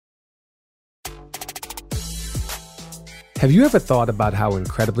Have you ever thought about how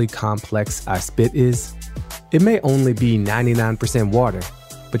incredibly complex our spit is? It may only be 99% water,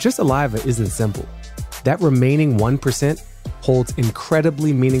 but your saliva isn't simple. That remaining 1% holds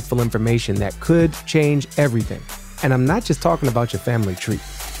incredibly meaningful information that could change everything. And I'm not just talking about your family tree.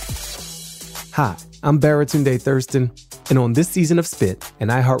 Hi, I'm Baratunde Thurston, and on this season of Spit, an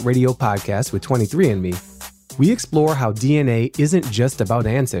iHeartRadio podcast with 23andMe, we explore how DNA isn't just about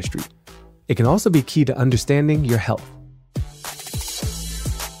ancestry. It can also be key to understanding your health.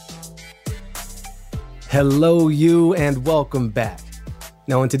 Hello, you, and welcome back.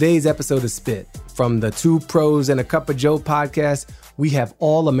 Now, in today's episode of Spit, from the Two Pros and a Cup of Joe podcast, we have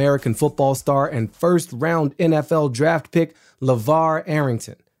All-American football star and first-round NFL draft pick LaVar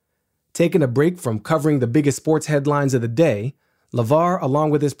Arrington. Taking a break from covering the biggest sports headlines of the day, LaVar,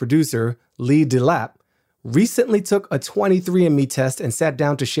 along with his producer, Lee DeLapp, recently took a 23andMe test and sat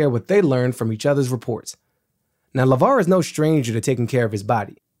down to share what they learned from each other's reports. Now, LaVar is no stranger to taking care of his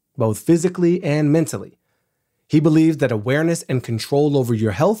body, both physically and mentally. He believes that awareness and control over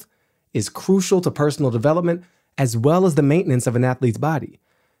your health is crucial to personal development as well as the maintenance of an athlete's body.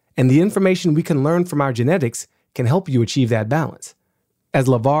 And the information we can learn from our genetics can help you achieve that balance. As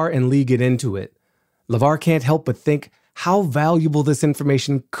LaVar and Lee get into it, LaVar can't help but think how valuable this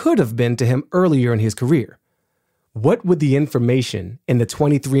information could have been to him earlier in his career. What would the information in the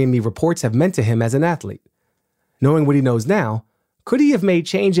 23andMe reports have meant to him as an athlete? Knowing what he knows now, could he have made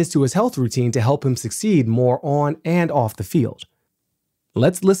changes to his health routine to help him succeed more on and off the field?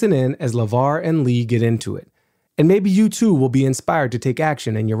 Let's listen in as LaVar and Lee get into it. And maybe you too will be inspired to take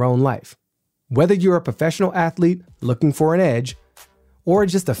action in your own life. Whether you're a professional athlete looking for an edge, or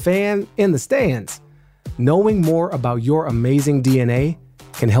just a fan in the stands, knowing more about your amazing DNA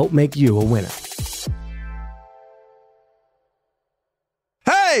can help make you a winner.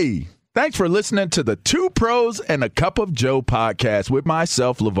 Hey! Thanks for listening to the Two Pros and a Cup of Joe podcast with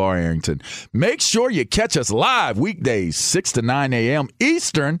myself, LaVar Arrington. Make sure you catch us live weekdays, 6 to 9 a.m.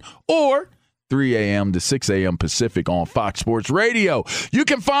 Eastern or 3 a.m. to 6 a.m. Pacific on Fox Sports Radio. You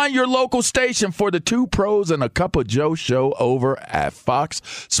can find your local station for the Two Pros and a Cup of Joe show over at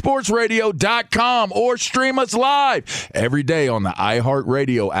foxsportsradio.com or stream us live every day on the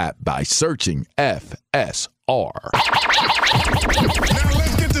iHeartRadio app by searching FSR. Now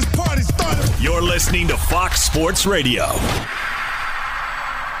let's get this party started. You're listening to Fox Sports Radio.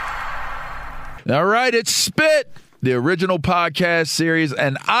 All right, it's Spit, the original podcast series,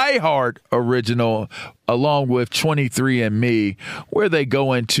 an iHeart original, along with 23andMe, where they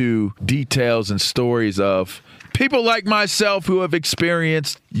go into details and stories of people like myself who have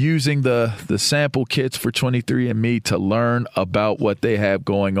experienced using the sample kits for 23andMe to learn about what they have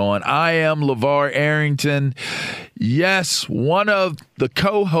going on. I am LaVar Arrington. Yes, one of the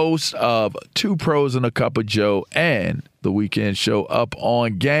co-hosts of Two Pros and a Cup of Joe and the weekend show Up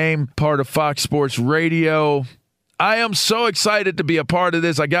on Game, part of Fox Sports Radio. I am so excited to be a part of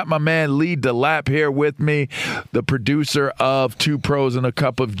this. I got my man Lee DeLapp here with me, the producer of Two Pros and a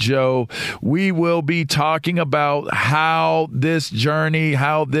Cup of Joe. We will be talking about how this journey,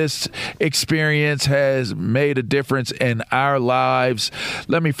 how this experience has made a difference in our lives.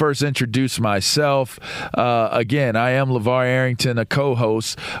 Let me first introduce myself. Again, I am LaVar Arrington, a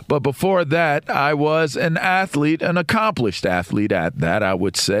co-host. But before that, I was an athlete, an accomplished athlete at that, I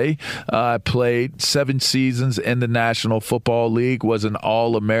would say. I played 7 seasons in the National Football League, was an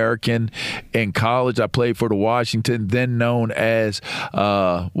All-American in college. I played for the Washington, then known as,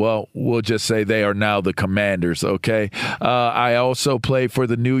 we'll just say they are now the Commanders, okay? I also played for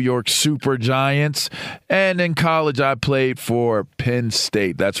the New York Super Giants, and in college I played for Penn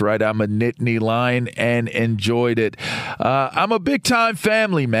State. That's right, I'm a Nittany Lion and enjoyed it. I'm a big-time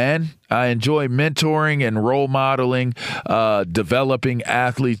family man. I enjoy mentoring and role modeling, developing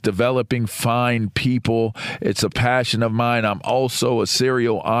athletes, developing fine people. It's a passion of mine. I'm also a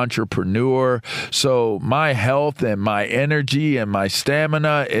serial entrepreneur. So my health and my energy and my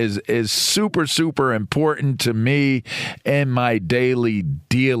stamina is super, super important to me in my daily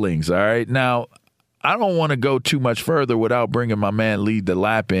dealings. All right. Now, I don't want to go too much further without bringing my man Lee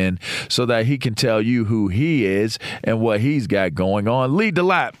DeLapp in so that he can tell you who he is and what he's got going on. Lee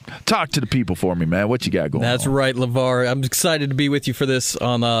DeLapp, talk to the people for me, man. What you got going on? That's right, LaVar. I'm excited to be with you for this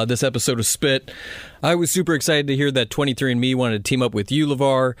on this episode of Spit. I was super excited to hear that 23andMe wanted to team up with you,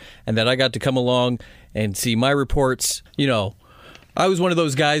 LaVar, and that I got to come along and see my reports. You know, I was one of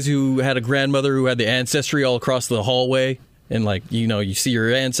those guys who had a grandmother who had the ancestry all across the hallway. And, like, you know, you see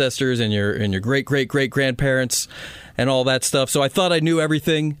your ancestors and your great-great-great-grandparents and all that stuff. So I thought I knew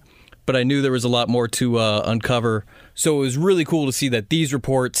everything, but I knew there was a lot more to uncover. So it was really cool to see that these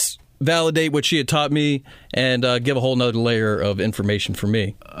reports validate what she had taught me and give a whole nother layer of information for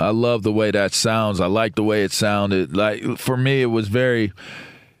me. I love the way that sounds. I like the way it sounded. Like, for me, it was very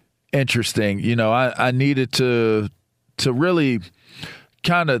interesting. You know, I needed to really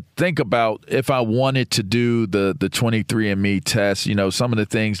kind of think about if I wanted to do the 23andMe test. You know, some of the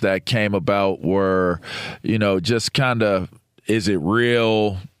things that came about were, you know, just kind of, is it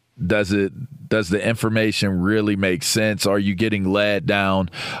real? Does the information really make sense? Are you getting led down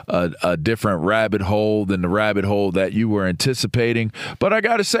a different rabbit hole than the rabbit hole that you were anticipating? But I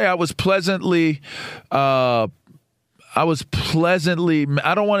got to say, I was pleasantly, I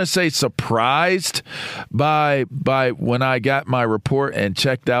don't want to say surprised by when I got my report and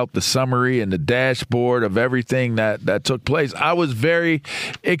checked out the summary and the dashboard of everything that took place. I was very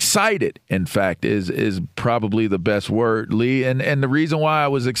excited, in fact, is probably the best word, Lee. And the reason why I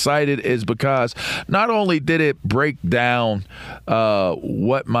was excited is because not only did it break down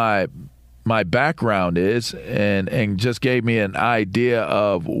what my background is and just gave me an idea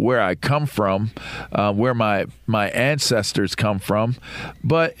of where I come from, where my ancestors come from.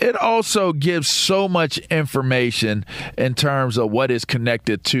 But it also gives so much information in terms of what is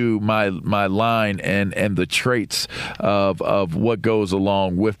connected to my line and the traits of what goes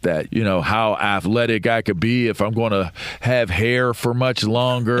along with that. You know, how athletic I could be if I'm going to have hair for much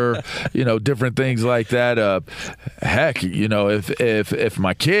longer, you know, different things like that. Heck, you know, if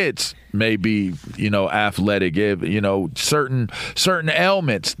my kids may be, you know, athletic, you know, certain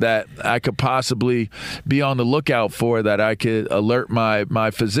ailments that I could possibly be on the lookout for that I could alert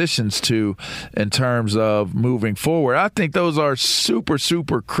my physicians to in terms of moving forward. I think those are super,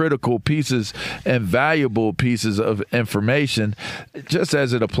 super critical pieces and valuable pieces of information, just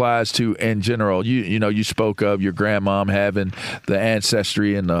as it applies to in general. You know, you spoke of your grandmom having the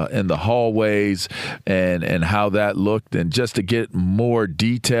ancestry in the hallways and how that looked, and just to get more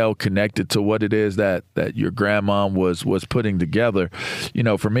detail connected to what it is that your grandmom was putting together. You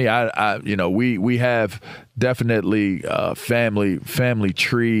know, for me, I you know, we have definitely family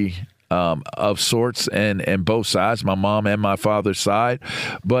tree of sorts and both sides, my mom and my father's side,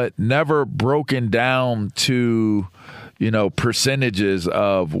 but never broken down to, you know, percentages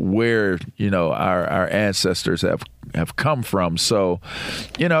of where, you know, our ancestors have come from. So,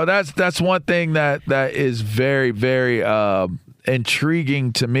 you know, that's one thing that is very, very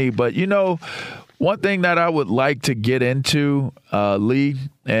intriguing to me. But, you know, one thing that I would like to get into, Lee,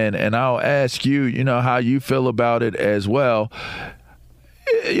 and I'll ask you, you know, how you feel about it as well.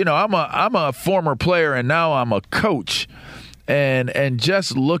 You know, I'm a former player and now I'm a coach, and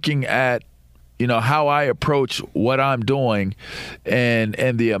just looking at, you know, how I approach what I'm doing and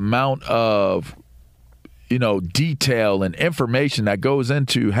the amount of, you know, detail and information that goes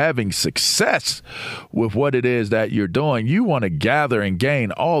into having success with what it is that you're doing. You want to gather and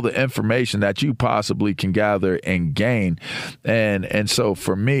gain all the information that you possibly can gather and gain. And so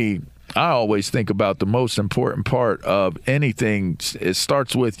for me, I always think about the most important part of anything. It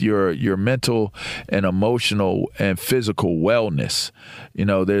starts with your mental and emotional and physical wellness. You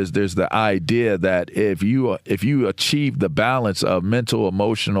know, there's the idea that if you achieve the balance of mental,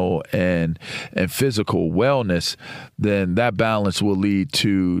 emotional, and physical wellness, then that balance will lead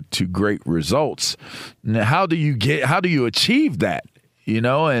to great results. Now, how do you achieve that? You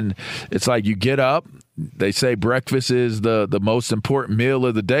know, and it's like you get up. They say breakfast is the most important meal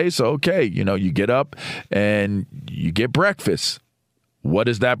of the day. So, okay, you know, you get up and you get breakfast. What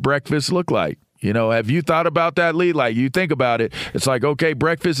does that breakfast look like? You know, have you thought about that, Lee? Like, you think about it, it's like, okay,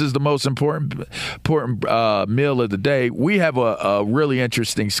 breakfast is the most important meal of the day. We have a really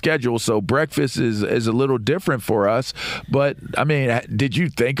interesting schedule, so breakfast is a little different for us. But, I mean, did you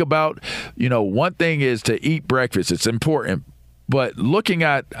think about, you know, one thing is to eat breakfast. It's important. But looking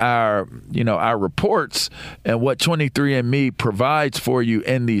at our reports and what 23andMe provides for you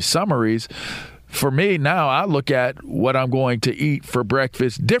in these summaries, for me now, I look at what I'm going to eat for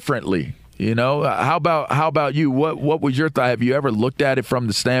breakfast differently. You know, how about you? What was your thought? Have you ever looked at it from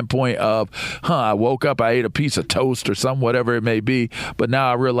the standpoint of, I woke up, I ate a piece of toast or something, whatever it may be, but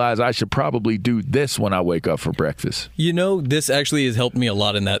now I realize I should probably do this when I wake up for breakfast? You know, this actually has helped me a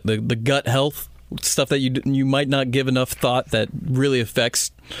lot in that the gut health stuff that you might not give enough thought that really affects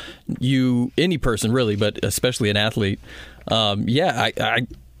you, any person really, but especially an athlete. I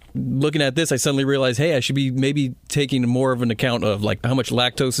looking at this, I suddenly realized, hey, I should be maybe taking more of an account of like how much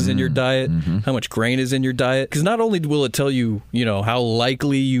lactose is in your diet, how much grain is in your diet. Because not only will it tell you, you know, how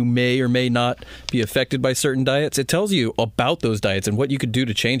likely you may or may not be affected by certain diets, it tells you about those diets and what you could do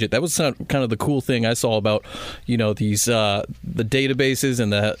to change it. That was kind of the cool thing I saw about, you know, these the databases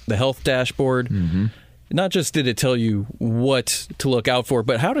and the health dashboard. not just did it tell you what to look out for,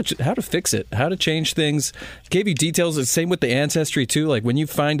 but how to fix it, how to change things. It gave you details. The same with the ancestry too. Like when you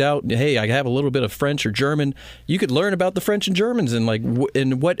find out, hey, I have a little bit of French or German, you could learn about the French and Germans and like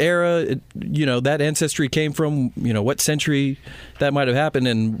in what era that ancestry came from. What century that might have happened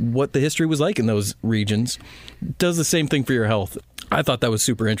and what the history was like in those regions. It does the same thing for your health. I thought that was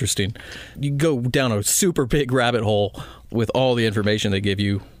super interesting. You go down a super big rabbit hole with all the information they give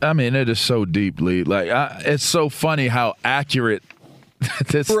you. I mean, it is so deeply it's so funny how accurate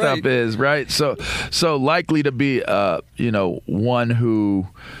this stuff is, right? So likely to be, one who,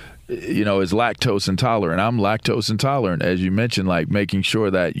 is lactose intolerant. I'm lactose intolerant, as you mentioned, like making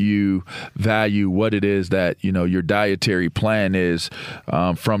sure that you value what it is that, your dietary plan is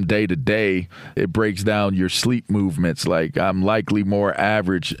from day to day. It breaks down your sleep movements. Like I'm likely more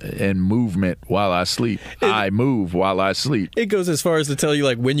average in movement while I sleep. I move while I sleep. It goes as far as to tell you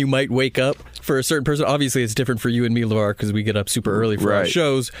like when you might wake up for a certain person. Obviously, it's different for you and me, LeVar, because we get up super early for our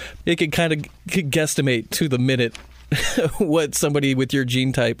shows. It can kind of guesstimate to the minute what somebody with your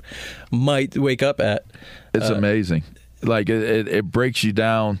gene type might wake up at. It's amazing. Like it breaks you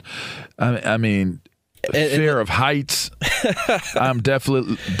down. I mean, fear of heights. I'm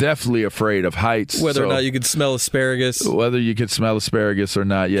definitely afraid of heights. Whether or not you can smell asparagus. Whether you can smell asparagus or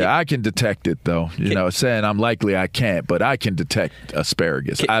not. Yeah, I can detect it though. Saying I'm likely I can't, but I can detect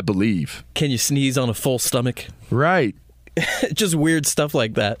asparagus. I believe. Can you sneeze on a full stomach? Right. Just weird stuff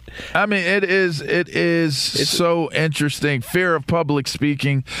like that. I mean, it's so interesting. Fear of public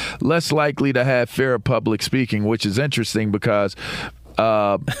speaking, less likely to have fear of public speaking, which is interesting because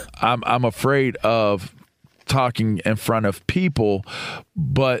I'm afraid of talking in front of people,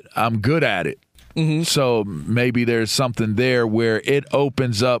 but I'm good at it. Mm-hmm. So maybe there's something there where it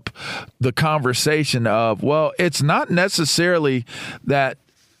opens up the conversation of, well, it's not necessarily that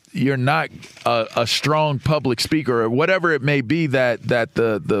you're not a strong public speaker or whatever it may be that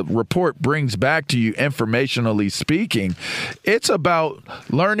the report brings back to you informationally speaking. It's about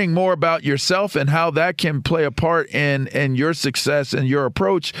learning more about yourself and how that can play a part in your success and your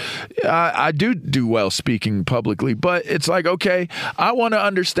approach. I do well speaking publicly, but it's like, okay, I want to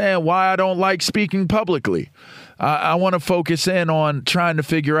understand why I don't like speaking publicly. I want to focus in on trying to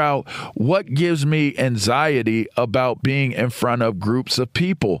figure out what gives me anxiety about being in front of groups of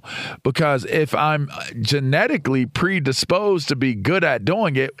people. Because if I'm genetically predisposed to be good at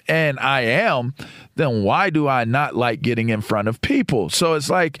doing it, and I am, then why do I not like getting in front of people? So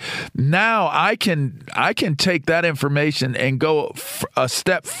it's like now I can take that information and go a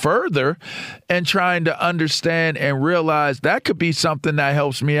step further and trying to understand and realize that could be something that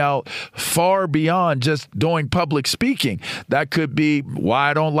helps me out far beyond just doing public speaking. That could be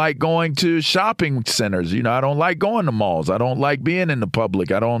why I don't like going to shopping centers. I don't like going to malls. I don't like being in the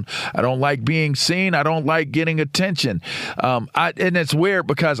public. I don't like being seen. I don't like getting attention. And it's weird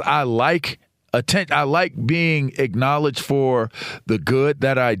because I like attention. I like being acknowledged for the good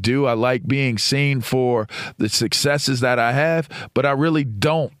that I do. I like being seen for the successes that I have, but I really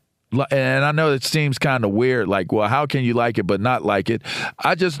don't. And I know it seems kind of weird, like, well, how can you like it but not like it?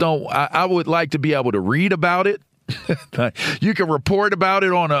 I just don't. I would like to be able to read about it. You can report about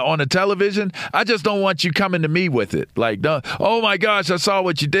it on a television. I just don't want you coming to me with it. Like, oh my gosh, I saw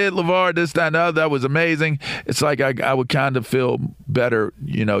what you did, LeVar, this, that, and the other. That was amazing. It's like I would kind of feel better,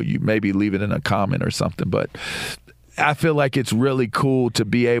 you maybe leave it in a comment or something. But I feel like it's really cool to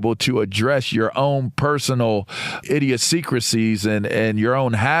be able to address your own personal idiosyncrasies and your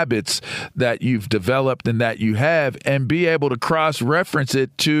own habits that you've developed and that you have, and be able to cross-reference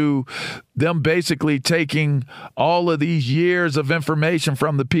it to them basically taking all of these years of information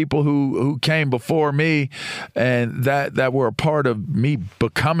from the people who came before me and that were a part of me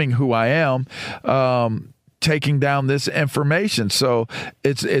becoming who I am, taking down this information. So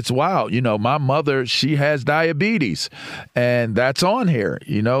it's wild. My mother, she has diabetes, and that's on here.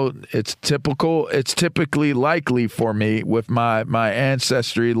 It's typical. It's typically likely for me with my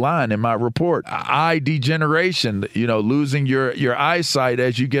ancestry line in my report. Eye degeneration, losing your eyesight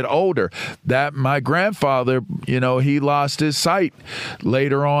as you get older. That my grandfather, he lost his sight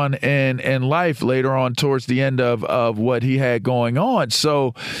later on in life, later on towards the end of what he had going on.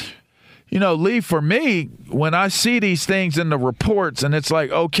 So, Lee, for me, when I see these things in the reports and it's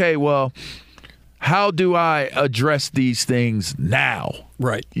like, okay, well, how do I address these things now?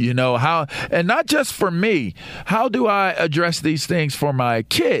 Right. How, and not just for me, how do I address these things for my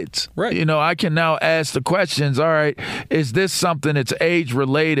kids? Right. I can now ask the questions, all right, is this something that's age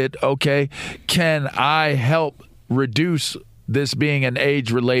related? Okay. Can I help reduce this being an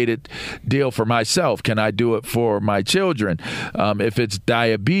age-related deal for myself? Can I do it for my children? If it's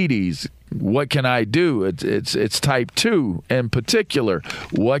diabetes, What can I do? It's type 2 in particular.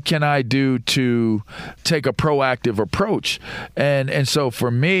 What can I do to take a proactive approach? And so for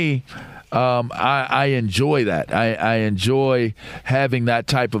me, I enjoy that. I enjoy having that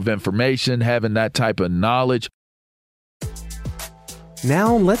type of information, having that type of knowledge.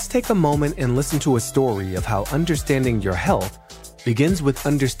 Now let's take a moment and listen to a story of how understanding your health begins with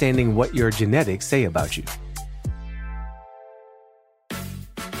understanding what your genetics say about you.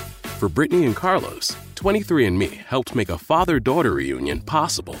 For Brittany and Carlos, 23andMe helped make a father-daughter reunion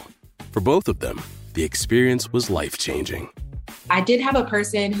possible. For both of them, the experience was life-changing. I did have a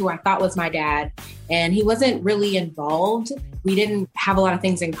person who I thought was my dad, and he wasn't really involved. We didn't have a lot of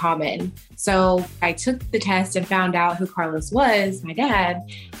things in common. So I took the test and found out who Carlos was, my dad.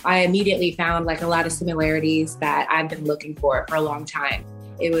 I immediately found a lot of similarities that I've been looking for a long time.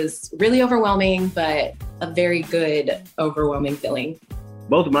 It was really overwhelming, but a very good, overwhelming feeling.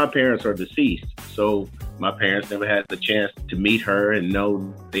 Both of my parents are deceased, so my parents never had the chance to meet her and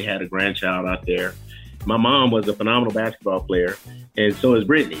know they had a grandchild out there. My mom was a phenomenal basketball player, and so is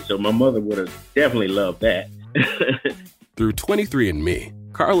Brittany, so my mother would have definitely loved that. Through 23andMe,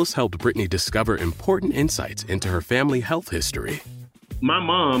 Carlos helped Brittany discover important insights into her family health history. My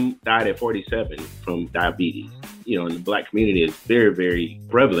mom died at 47 from diabetes. In the Black community, it's very, very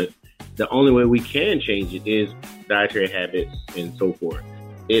prevalent. The only way we can change it is dietary habits and so forth.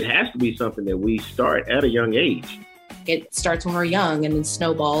 It has to be something that we start at a young age. It starts when we're young and then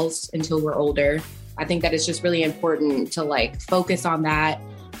snowballs until we're older. I think that it's just really important to focus on that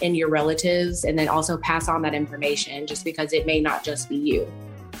in your relatives and then also pass on that information just because it may not just be you.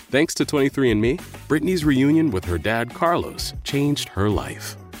 Thanks to 23andMe, Brittany's reunion with her dad, Carlos, changed her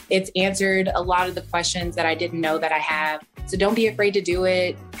life. It's answered a lot of the questions that I didn't know that I have. So don't be afraid to do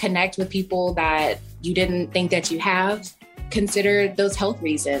it. Connect with people that you didn't think that you have. Consider those health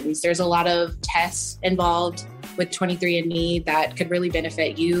reasons. There's a lot of tests involved with 23andMe that could really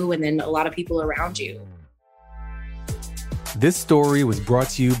benefit you and then a lot of people around you. This story was brought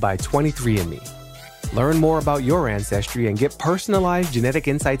to you by 23andMe. Learn more about your ancestry and get personalized genetic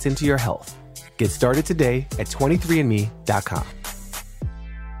insights into your health. Get started today at 23andme.com.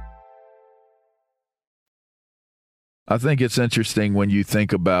 I think it's interesting when you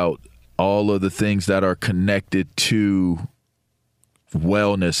think about all of the things that are connected to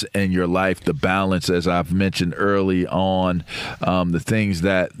wellness in your life, the balance, as I've mentioned early on, the things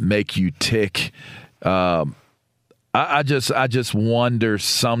that make you tick. I just wonder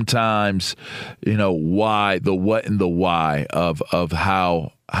sometimes, why, the what and the why of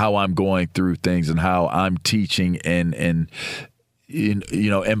how I'm going through things and how I'm teaching and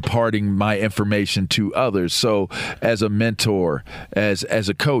imparting my information to others. So as a mentor, as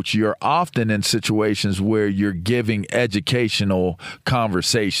a coach, you're often in situations where you're giving educational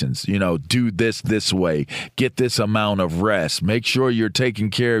conversations, do this way, get this amount of rest, make sure you're taking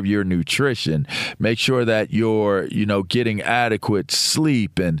care of your nutrition, make sure that you're, getting adequate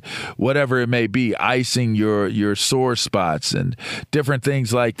sleep and whatever it may be, icing your sore spots and different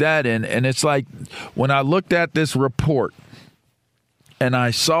things like that. And it's like when I looked at this report, and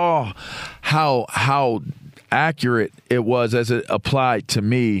I saw how accurate it was as it applied to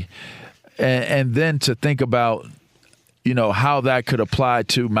me, and then to think about, how that could apply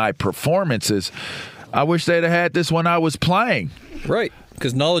to my performances. I wish they'd have had this when I was playing. Right,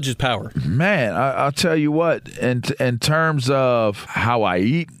 because knowledge is power. Man, I'll tell you what, in terms of how I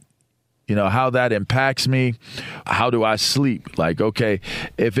eat, how that impacts me. How do I sleep? Okay,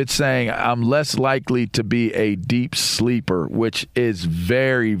 if it's saying I'm less likely to be a deep sleeper, which is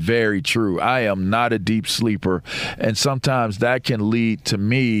very, very true. I am not a deep sleeper. And sometimes that can lead to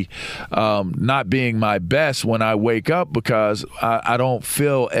me not being my best when I wake up because I don't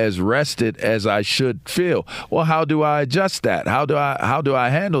feel as rested as I should feel. Well, how do I adjust that? How do I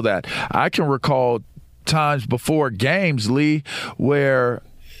handle that? I can recall times before games, Lee, where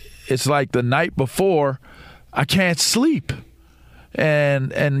it's like the night before, I can't sleep,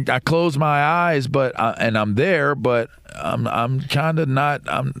 and I close my eyes, and I'm there, but I'm kind of not.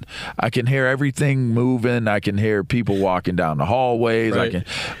 I can hear everything moving. I can hear people walking down the hallways. Right. I can,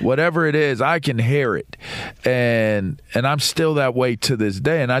 whatever it is, I can hear it, and I'm still that way to this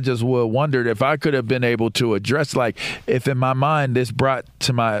day. And I just wondered if I could have been able to address, if in my mind this brought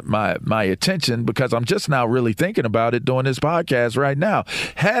to my attention, because I'm just now really thinking about it doing this podcast right now.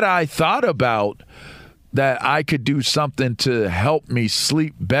 Had I thought about that I could do something to help me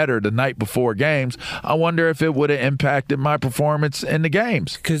sleep better the night before games, I wonder if it would have impacted my performance in the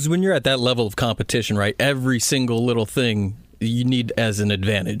games. Because when you're at that level of competition, right, every single little thing you need as an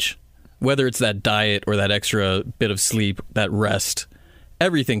advantage, whether it's that diet or that extra bit of sleep, that rest.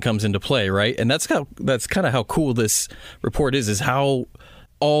 everything comes into play, right? And that's kind of how cool this report is how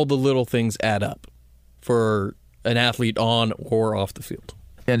all the little things add up for an athlete on or off the field.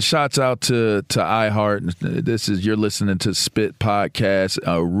 And shouts out to iHeart. You're listening to Spit Podcast,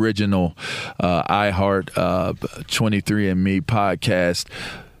 original iHeart 23andMe podcast.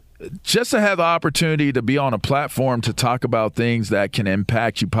 Just to have the opportunity to be on a platform to talk about things that can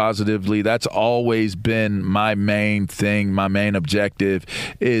impact you positively, that's always been my main thing. My main objective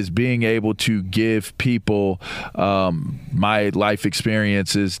is being able to give people my life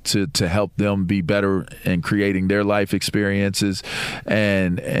experiences to help them be better in creating their life experiences,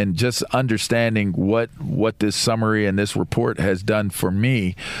 and just understanding what this summary and this report has done for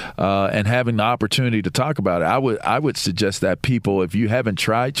me, and having the opportunity to talk about it. I would suggest that people, if you haven't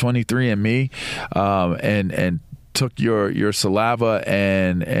tried 23andMe, and took your saliva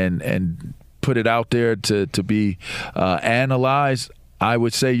and put it out there to be analyzed, I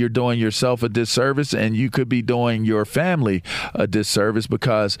would say you're doing yourself a disservice, and you could be doing your family a disservice,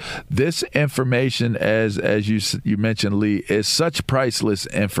 because this information, as you mentioned, Lee, is such priceless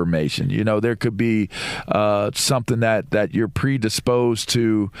information. There could be something that you're predisposed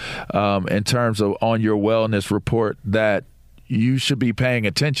to in terms of on your wellness report that you should be paying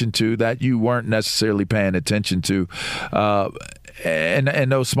attention to that you weren't necessarily paying attention to.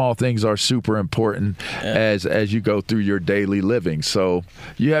 And those small things are super important as you go through your daily living. So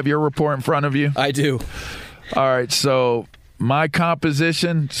you have your report in front of you? I do. All right. So my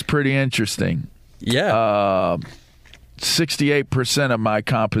composition is pretty interesting. Yeah. 68% of my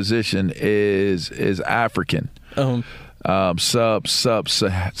composition is African. Sub-Saharan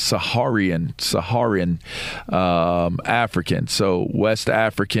African. So West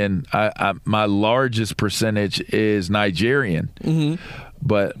African. My largest percentage is Nigerian. Mm-hmm.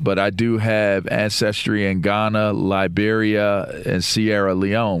 But I do have ancestry in Ghana, Liberia, and Sierra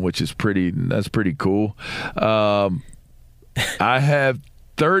Leone, which is pretty cool. I have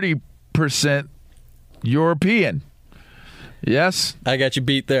 30% European. Yes? I got you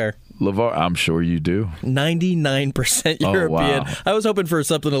beat there. LeVar, I'm sure you do. 99% European. Wow. I was hoping for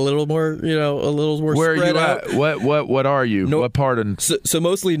something a little more, a little more Where spread are you out. At? What are you? What part of? So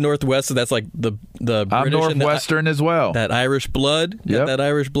mostly Northwest. So that's like the British. I'm Northwestern as well. That Irish blood. Yep. That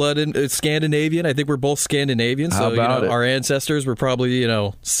Irish blood. And it's Scandinavian. I think we're both Scandinavian. So our ancestors were probably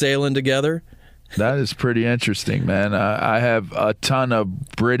sailing together. That is pretty interesting, man. I have a ton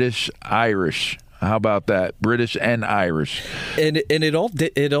of British Irish. How about that? British and Irish. And it all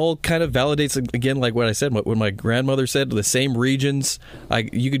kind of validates, again, like what I said, what my grandmother said, the same regions.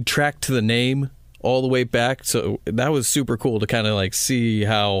 You could track to the name all the way back. So that was super cool to kind of see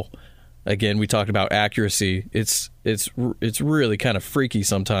how, again, we talked about accuracy. It's really kind of freaky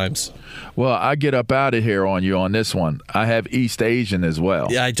sometimes. Well, I get up out of here on you on this one. I have East Asian as well.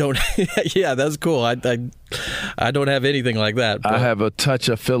 Yeah, I don't. Yeah, that's cool. I don't have anything like that. But I have a touch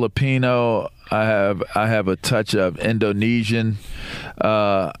of Filipino. I have a touch of Indonesian,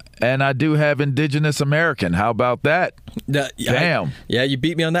 and I do have Indigenous American. How about that? Damn. You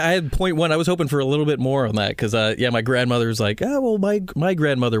beat me on that. I had 0.1. I was hoping for a little bit more on that because, my grandmother was like, my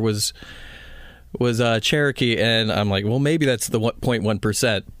grandmother was Cherokee, and I'm like, well, maybe that's the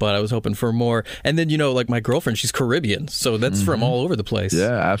 0.1%, but I was hoping for more. And then, my girlfriend, she's Caribbean, so that's from all over the place.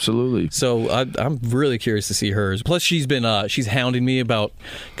 Yeah, absolutely. So I'm really curious to see hers. Plus, she's hounding me about,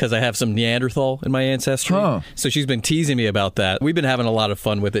 because I have some Neanderthal in my ancestry, so she's been teasing me about that. We've been having a lot of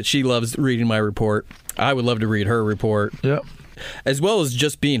fun with it. She loves reading my report. I would love to read her report. Yep. As well as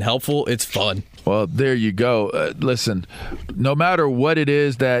just being helpful, it's fun. Well, there you go. Listen, no matter what it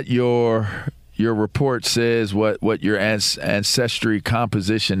is that your report says, what your ancestry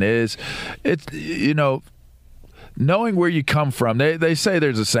composition is, it's, knowing where you come from. They say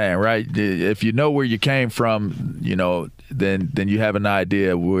there's a saying, right? If you know where you came from, then you have an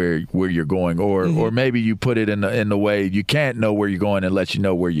idea where you're going, or maybe you put it in the way you can't know where you're going unless you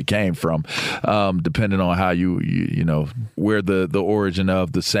know where you came from, depending on how you know where the origin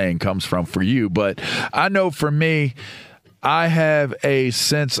of the saying comes from for you. But I know for me, I have a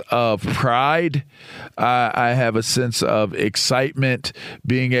sense of pride. I have a sense of excitement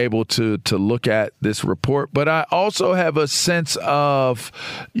being able to look at this report, but I also have a sense of,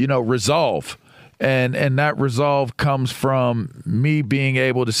 resolve. And that resolve comes from me being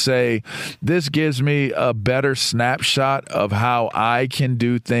able to say, this gives me a better snapshot of how I can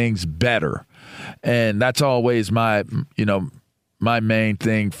do things better. And that's always my my main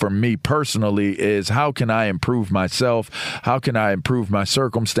thing for me personally is how can I improve myself? How can I improve my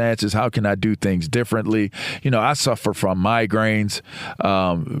circumstances? How can I do things differently? You know, I suffer from migraines,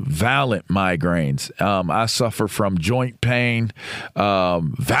 violent migraines. I suffer from joint pain,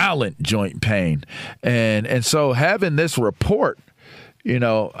 violent joint pain. And so having this report, you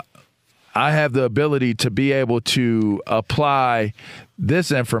know, I have the ability to be able to apply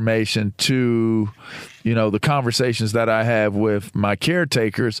this information to, you know, the conversations that I have with my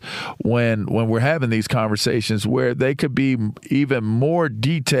caretakers when we're having these conversations where they could be even more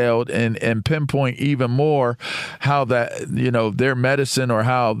detailed and pinpoint even more how that, you know, their medicine or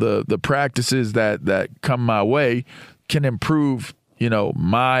how the practices that come my way can improve, you know,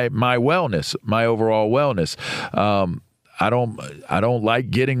 my wellness, my overall wellness. I don't like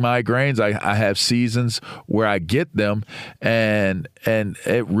getting migraines. I have seasons where I get them, and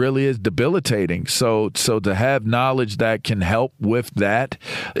it really is debilitating. So to have knowledge that can help with that,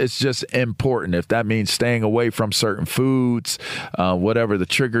 it's just important. If that means staying away from certain foods, whatever the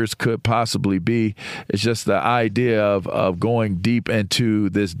triggers could possibly be, it's just the idea of going deep into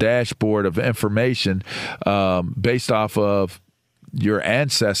this dashboard of information based off of your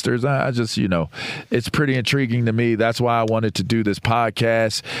ancestors. I just, you know, it's pretty intriguing to me. That's why I wanted to do this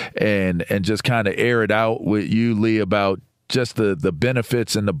podcast and just kind of air it out with you, Lee, about just the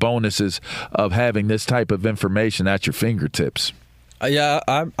benefits and the bonuses of having this type of information at your fingertips. Yeah,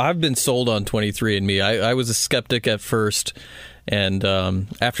 I've been sold on 23andMe. I was a skeptic at first, and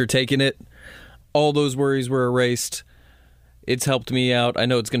after taking it, all those worries were erased. It's helped me out. I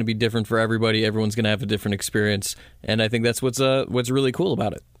know it's going to be different for everybody. Everyone's going to have a different experience, and I think that's what's really cool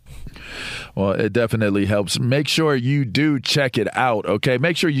about it. Well, it definitely helps. Make sure you do check it out, okay?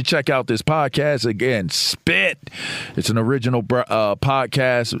 Make sure you check out this podcast. Again, Spit. It's an original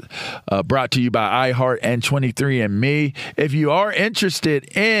podcast brought to you by iHeart and 23andMe. If you are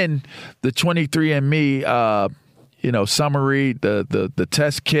interested in the 23andMe summary, the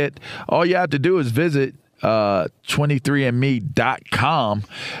test kit, all you have to do is visit 23andme.com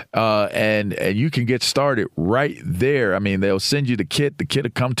and you can get started right there. I mean, they'll send you the kit will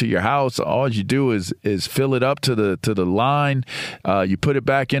come to your house. All you do is fill it up to the line, you put it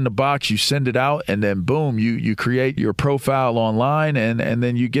back in the box, you send it out, and then boom, you create your profile online, and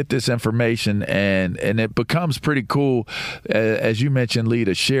then you get this information, and it becomes pretty cool, as you mentioned, Lee,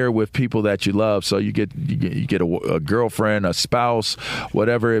 to share with people that you love. So you get a girlfriend, a spouse,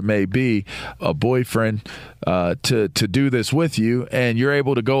 whatever it may be, a boyfriend, to do this with you, and you're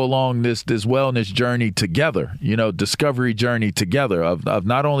able to go along this wellness journey together, discovery journey together of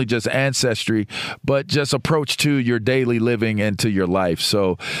not only just ancestry, but just approach to your daily living and to your life.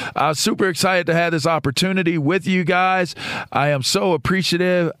 So I'm super excited to have this opportunity with you guys. I am so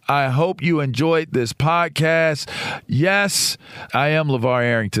appreciative. I hope you enjoyed this podcast. Yes, I am LeVar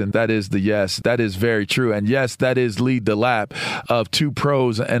Arrington. That is the yes. That is very true. And yes, that is Lee DeLapp of Two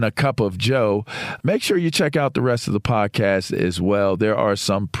Pros and a Cup of Joe. Make sure you check out the rest of the podcast as well. There are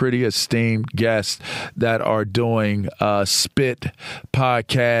some pretty esteemed guests that are doing Spit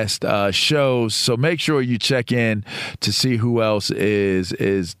podcast shows. So make sure you check in to see who else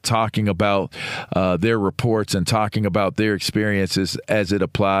is talking about their reports and talking about their experiences as it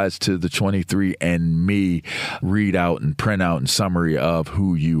applies to the 23andMe readout and printout and summary of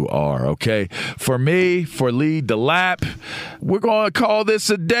who you are. Okay. For me, for Lee DeLapp, we're going to call this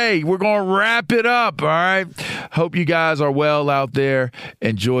a day. We're going to wrap it up. All right. Hope you guys are well out there.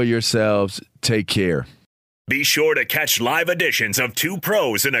 Enjoy yourselves. Take care. Be sure to catch live editions of Two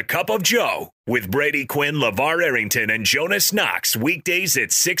Pros and a Cup of Joe with Brady Quinn, LeVar Arrington, and Jonas Knox weekdays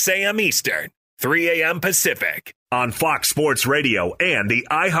at 6 a.m. Eastern, 3 a.m. Pacific on Fox Sports Radio and the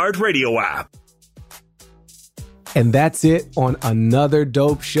iHeartRadio app. And that's it on another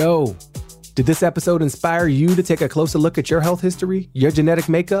dope show. Did this episode inspire you to take a closer look at your health history, your genetic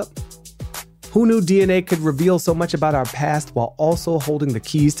makeup? Who knew DNA could reveal so much about our past while also holding the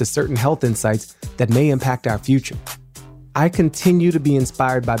keys to certain health insights that may impact our future? I continue to be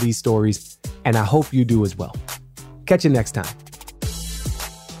inspired by these stories, and I hope you do as well. Catch you next time.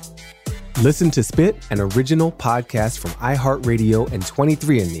 Listen to Spit, an original podcast from iHeartRadio and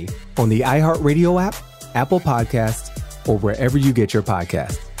 23andMe on the iHeartRadio app, Apple Podcasts, or wherever you get your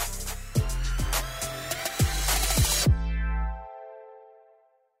podcasts.